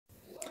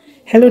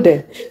Hello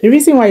there. The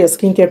reason why your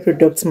skincare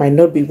products might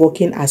not be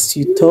working as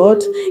you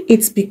thought,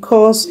 it's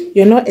because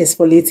you're not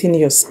exfoliating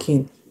your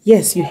skin.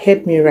 Yes, you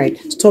heard me right.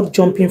 Stop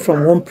jumping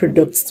from one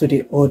product to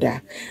the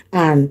other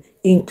and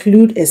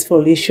include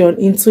exfoliation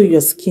into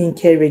your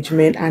skincare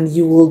regimen, and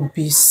you will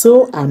be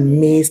so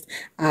amazed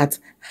at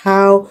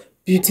how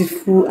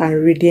beautiful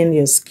and radiant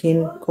your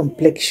skin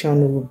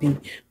complexion will be.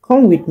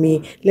 Come with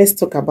me, let's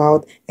talk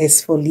about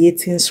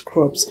exfoliating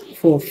scrubs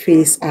for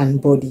face and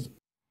body.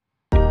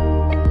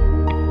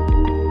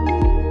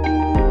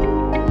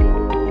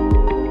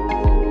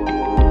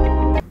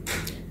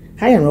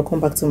 Hi and welcome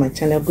back to my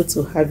channel. Good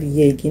to have you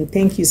here again.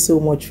 Thank you so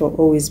much for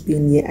always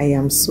being here. I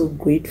am so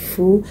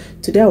grateful.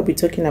 Today I'll be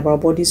talking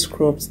about body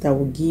scrubs that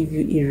will give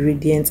you a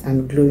radiant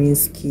and glowing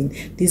skin.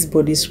 This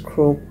body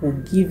scrub will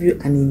give you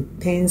an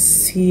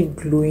intensive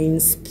glowing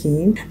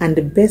skin, and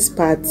the best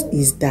part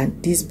is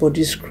that these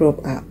body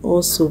scrubs are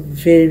also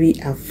very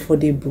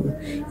affordable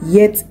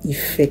yet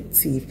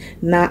effective.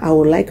 Now I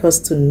would like us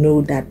to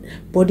know that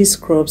body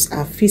scrubs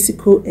are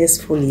physical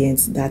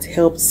exfoliants that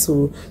help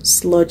to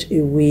sludge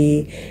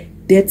away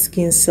dead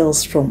skin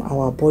cells from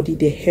our body.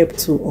 They help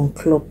to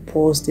unclog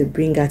pores. They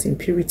bring out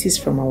impurities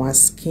from our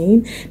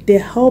skin. They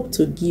help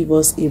to give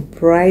us a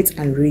bright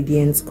and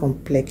radiant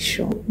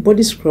complexion.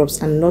 Body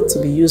scrubs are not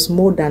to be used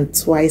more than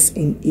twice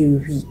in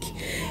a week.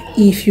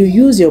 If you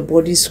use your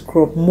body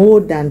scrub more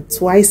than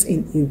twice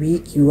in a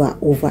week, you are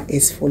over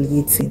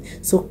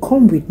exfoliating. So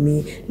come with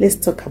me, let's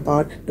talk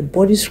about the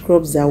body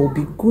scrubs that will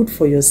be good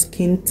for your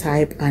skin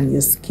type and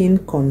your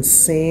skin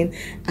concern,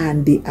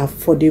 and the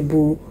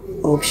affordable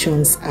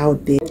options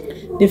out there.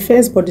 The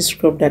first body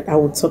scrub that I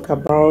will talk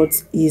about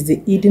is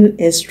the Eden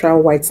Extra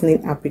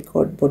Whitening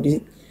Apricot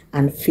Body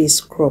and Face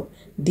Scrub.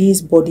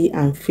 This body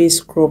and face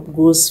scrub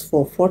goes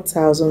for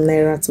 4,000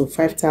 naira to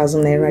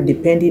 5,000 naira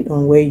depending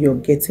on where you're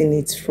getting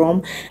it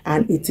from,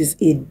 and it is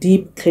a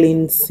deep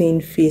cleansing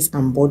face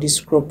and body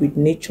scrub with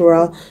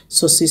natural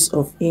sources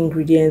of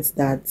ingredients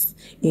that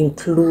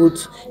include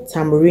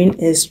tamarind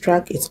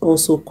extract. It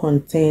also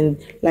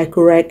contains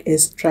licorice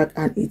extract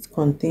and it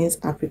contains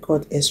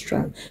apricot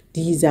extract.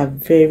 These are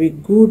very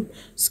good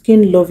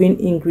skin loving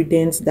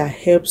ingredients that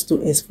helps to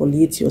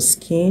exfoliate your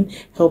skin,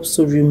 helps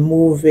to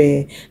remove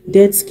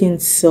dead skin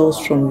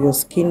cells from your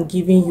skin,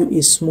 giving you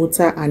a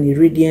smoother and a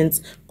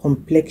radiant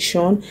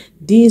complexion.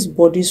 This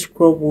body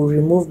scrub will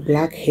remove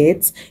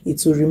blackheads,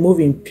 it will remove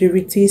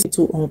impurities, it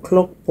will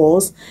unclog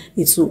pores,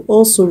 it will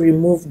also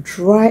remove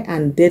dry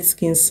and dead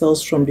skin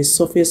cells from the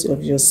surface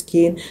of your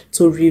skin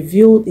to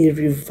reveal a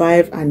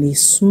revived and a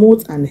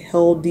smooth and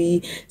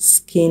healthy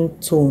skin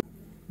tone.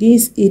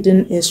 This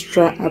Eden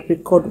Extra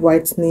Apricot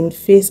Whitening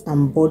Face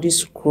and Body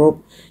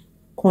Scrub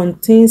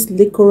contains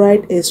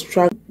licorice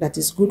extract that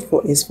is good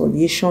for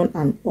exfoliation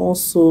and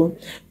also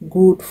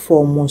good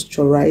for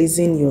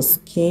moisturizing your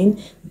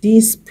skin.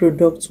 This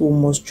product will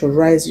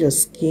moisturize your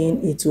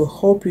skin. It will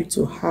help you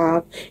to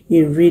have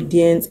a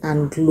radiant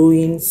and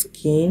glowing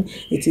skin.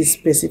 It is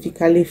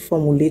specifically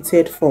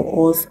formulated for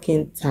all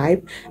skin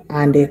type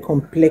and a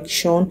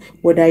complexion,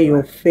 whether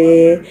you're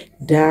fair,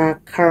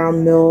 dark,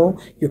 caramel.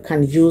 You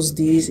can use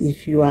this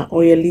if you are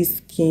oily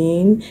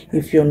skin,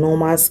 if you're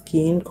normal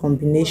skin,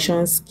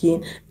 combination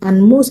skin,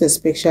 and most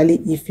especially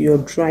if you're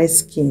dry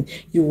skin.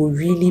 You will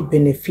really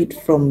benefit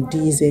from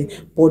this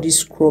body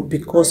scrub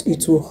because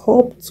it will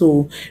help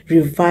to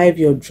revive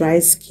your dry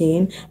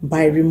skin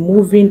by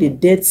removing the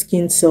dead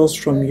skin cells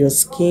from your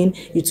skin.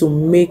 It will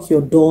make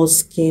your dull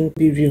skin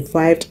be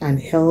revived and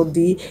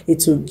healthy.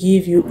 It will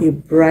give you a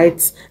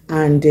bright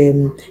and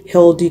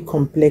healthy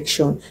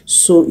complexion.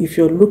 So if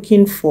you're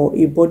looking for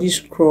a body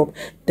scrub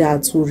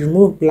that will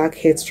remove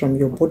blackheads from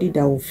your body,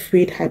 that will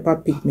fade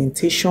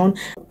hyperpigmentation,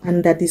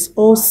 and that is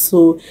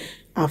also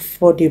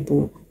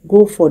affordable,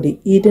 go for the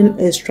Eden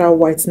Extra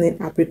Whitening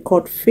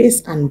Apricot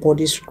Face and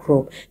Body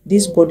Scrub.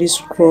 This body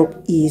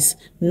scrub is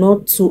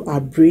not too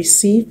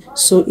abrasive,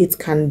 so it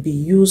can be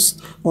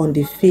used on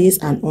the face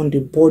and on the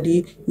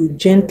body. You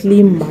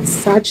gently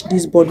massage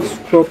this body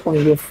scrub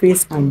on your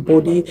face and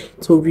body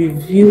to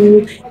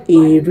reveal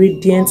a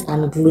radiant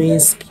and glowing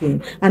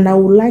skin. And I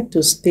would like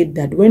to state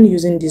that when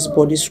using this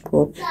body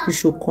scrub, you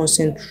should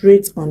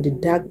concentrate on the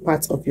dark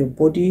parts of your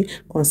body.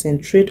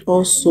 Concentrate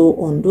also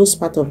on those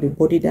parts of the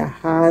body that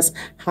has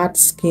hard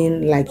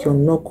skin, like your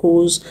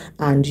knuckles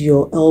and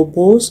your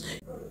elbows.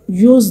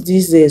 Use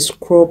this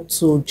scrub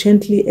to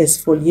gently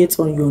exfoliate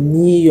on your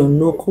knee, your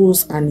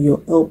knuckles, and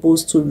your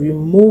elbows to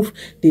remove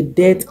the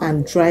dead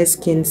and dry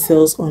skin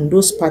cells on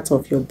those parts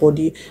of your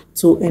body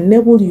to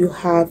enable you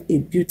have a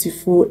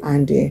beautiful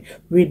and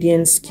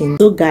radiant skin.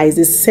 So guys,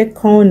 the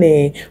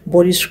second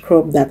body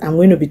scrub that I'm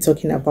going to be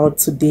talking about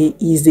today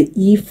is the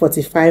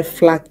E45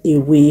 Flack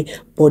Away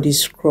body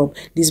scrub.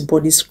 This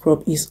body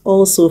scrub is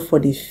also for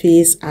the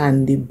face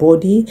and the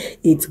body.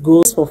 It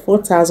goes for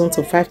 4,000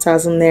 to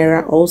 5,000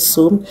 naira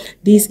also.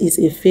 This is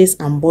a face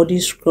and body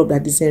scrub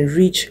that is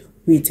enriched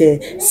with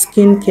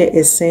skincare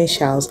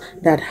essentials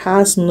that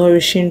has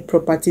nourishing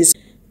properties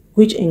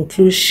which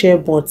includes shea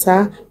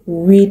butter,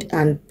 wheat,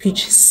 and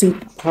peach seed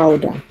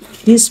powder.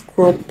 This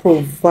scrub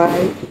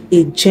provides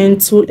a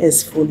gentle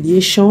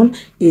exfoliation.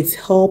 It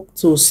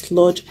helps to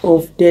sludge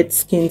off dead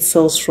skin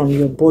cells from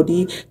your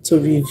body to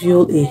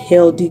reveal a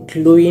healthy,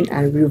 glowing,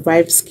 and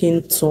revived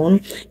skin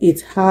tone.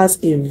 It has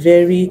a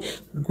very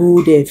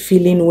good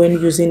feeling when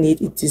using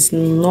it. It is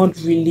not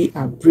really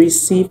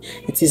abrasive.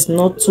 It is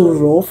not too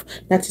rough.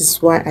 That is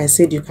why I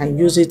said you can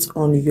use it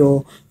on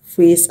your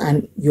face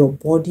and your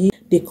body.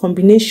 The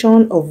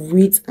combination of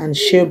wheat and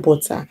shea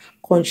butter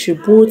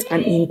contribute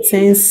an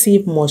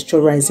intensive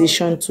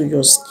moisturization to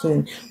your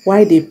skin,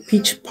 while the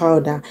peach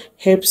powder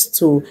helps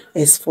to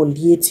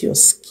exfoliate your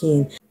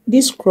skin.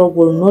 This scrub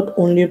will not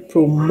only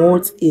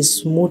promote a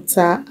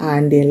smoother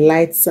and a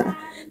lighter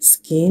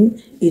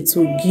skin, it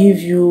will give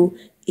you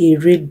a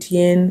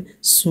radiant,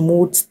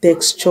 smooth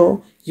texture.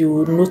 You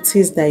will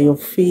notice that your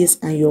face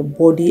and your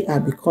body are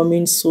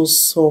becoming so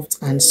soft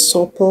and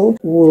supple.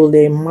 Will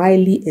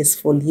mildly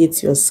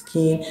exfoliate your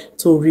skin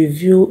to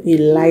reveal a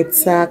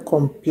lighter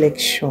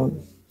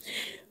complexion.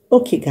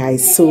 Okay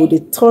guys, so the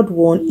third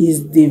one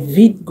is the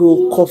Vid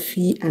Gold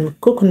Coffee and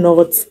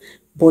Coconut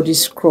Body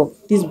Scrub.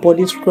 This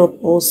body scrub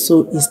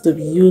also is to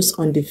be used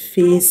on the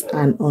face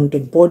and on the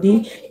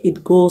body.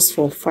 It goes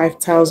for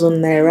 5,000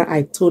 naira.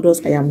 I told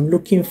us I am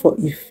looking for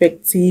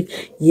effective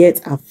yet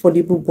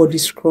affordable body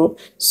scrub.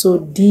 So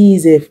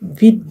these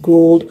Vid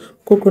Gold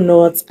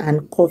Coconut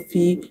and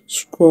Coffee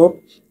Scrub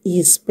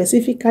is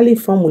specifically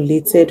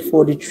formulated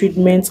for the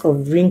treatment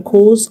of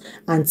wrinkles,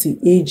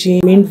 anti-aging,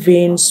 green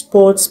veins,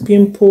 spots,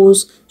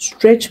 pimples,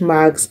 stretch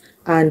marks,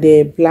 and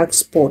a black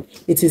spot.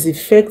 It is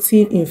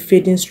effective in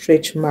fading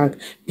stretch mark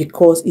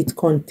because it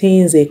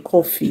contains a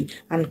coffee,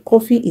 and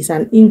coffee is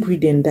an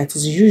ingredient that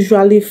is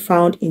usually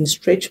found in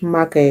stretch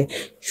mark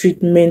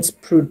treatment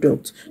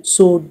product.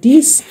 So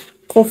this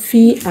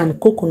coffee and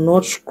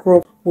coconut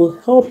scrub will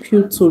help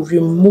you to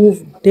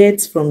remove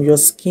dirt from your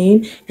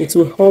skin. It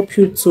will help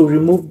you to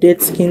remove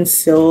dead skin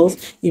cells,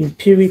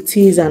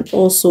 impurities, and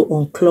also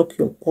unclog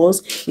your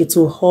pores. It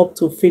will help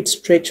to fade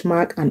stretch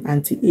mark and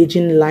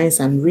anti-aging lines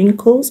and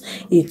wrinkles.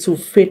 It will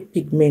fade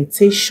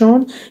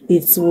pigmentation.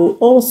 It will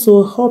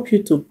also help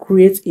you to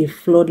create a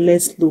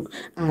flawless look,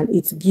 and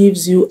it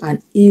gives you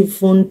an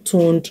even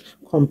toned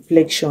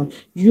complexion.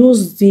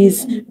 Use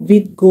this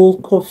Vid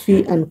Gold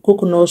Coffee and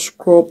Coconut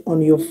Scrub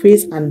on your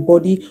face and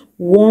body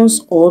once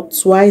or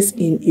twice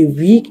in a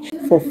week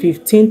for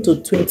 15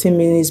 to 20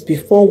 minutes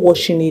before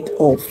washing it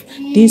off.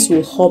 This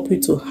will help you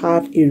to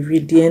have a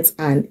radiant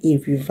and a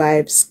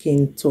revived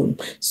skin tone.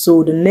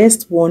 So the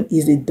next one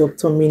is the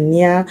Dr.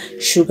 Minia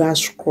Sugar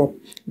Scrub.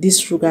 This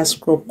sugar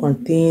scrub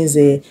contains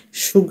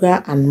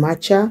sugar and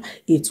matcha.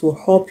 It will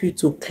help you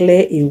to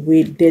clear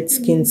away dead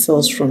skin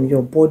cells from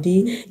your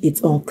body. It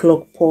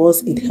unclogs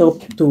pores. It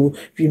helps to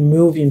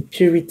remove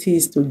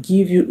impurities, to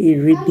give you a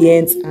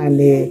radiant and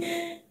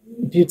a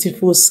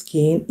beautiful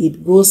skin.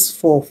 It goes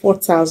for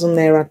 4,000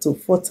 naira to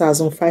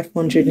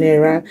 4,500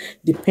 naira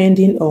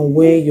depending on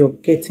where you're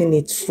getting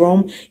it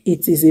from.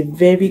 It is a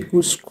very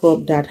good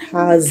scrub that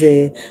has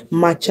a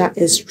matcha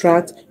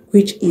extract,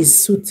 which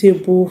is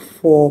suitable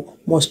for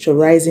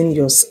moisturizing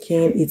your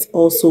skin. It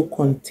also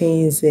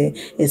contains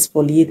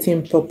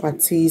exfoliating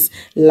properties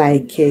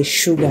like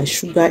sugar.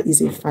 Sugar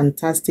is a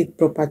fantastic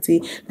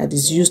property that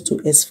is used to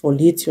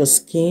exfoliate your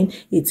skin.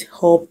 It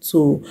helps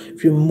to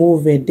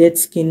remove dead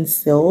skin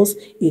cells.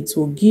 It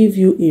will give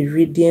you a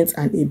radiant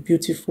and a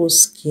beautiful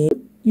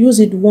skin.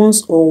 Use it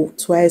once or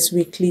twice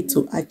weekly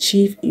to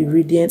achieve a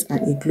radiant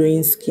and a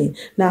glowing skin.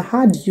 Now,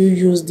 how do you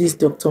use this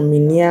Dr.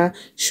 Minia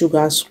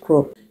Sugar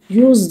Scrub?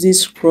 Use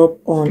this scrub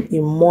on a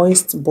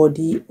moist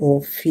body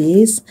or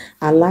face.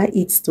 Allow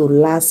it to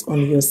last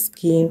on your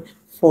skin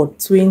for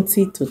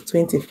 20 to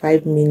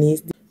 25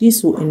 minutes.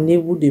 This will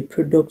enable the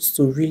products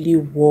to really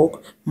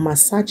work.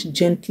 Massage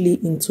gently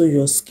into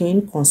your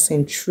skin.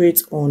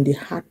 Concentrate on the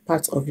hard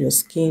parts of your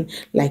skin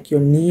like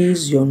your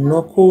knees, your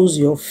knuckles,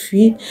 your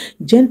feet.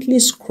 Gently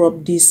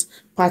scrub these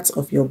parts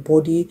of your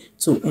body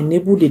to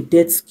enable the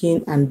dead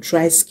skin and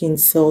dry skin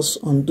cells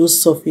on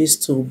those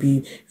surfaces to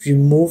be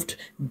removed.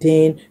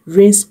 Then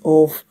rinse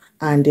off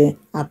and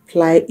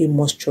apply a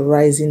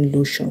moisturizing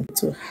lotion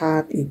to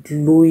have a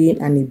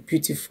glowing and a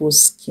beautiful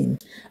skin.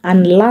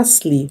 And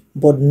lastly,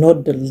 but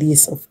not the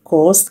least, of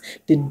course,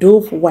 the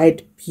Dove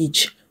White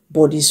Peach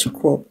Body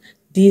Scrub.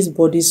 This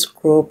body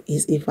scrub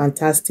is a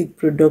fantastic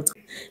product.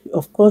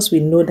 Of course, we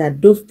know that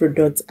Dove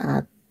products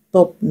are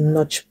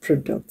top-notch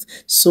product.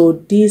 So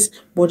this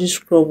body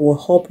scrub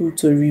will help you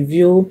to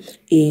reveal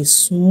a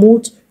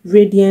smooth,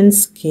 radiant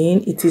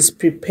skin. It is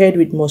prepared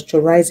with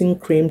moisturizing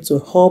cream to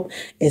help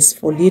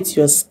exfoliate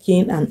your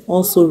skin and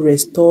also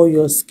restore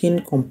your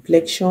skin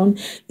complexion.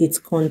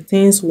 It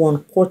contains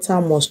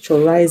 1/4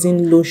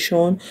 moisturizing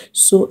lotion.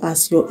 So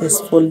as you're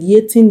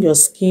exfoliating your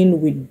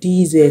skin with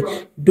these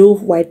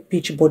Dove White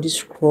Peach Body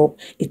Scrub,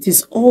 it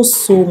is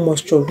also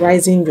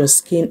moisturizing your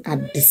skin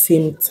at the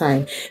same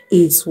time.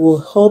 It will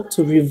help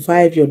to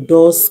revive your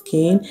dull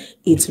skin.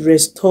 It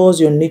restores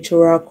your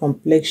natural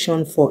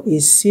complexion for a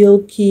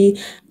silky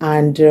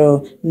and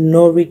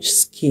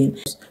nourished skin.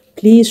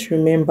 Please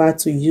remember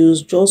to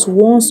use just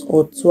once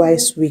or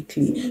twice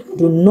weekly.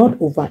 Do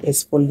not over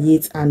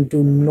exfoliate and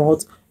do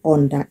not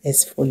under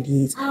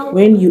exfoliate.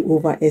 When you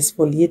over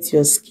exfoliate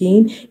your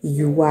skin,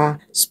 you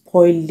are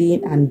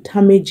spoiling and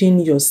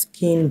damaging your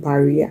skin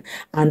barrier,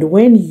 and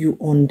when you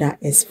under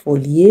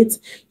exfoliate,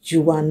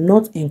 you are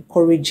not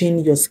encouraging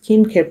your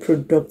skincare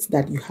products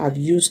that you have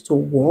used to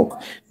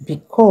work,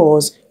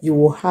 because you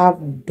will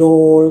have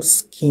dull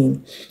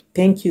skin.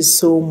 Thank you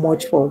so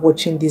much for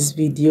watching this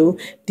video.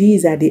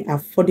 These are the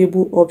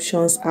affordable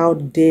options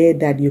out there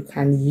that you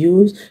can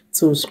use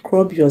to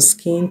scrub your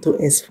skin, to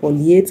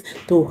exfoliate,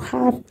 to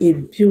have a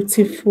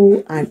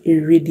beautiful and a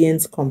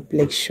radiant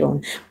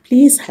complexion.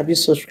 Please, have you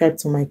subscribed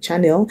to my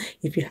channel?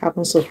 If you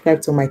haven't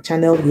subscribed to my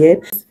channel yet,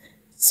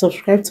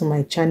 subscribe to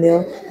my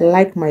channel,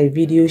 like my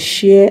video,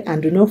 share,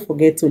 and do not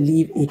forget to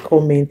leave a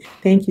comment.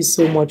 Thank you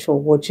so much for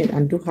watching,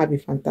 and do have a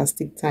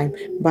fantastic time.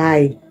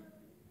 Bye.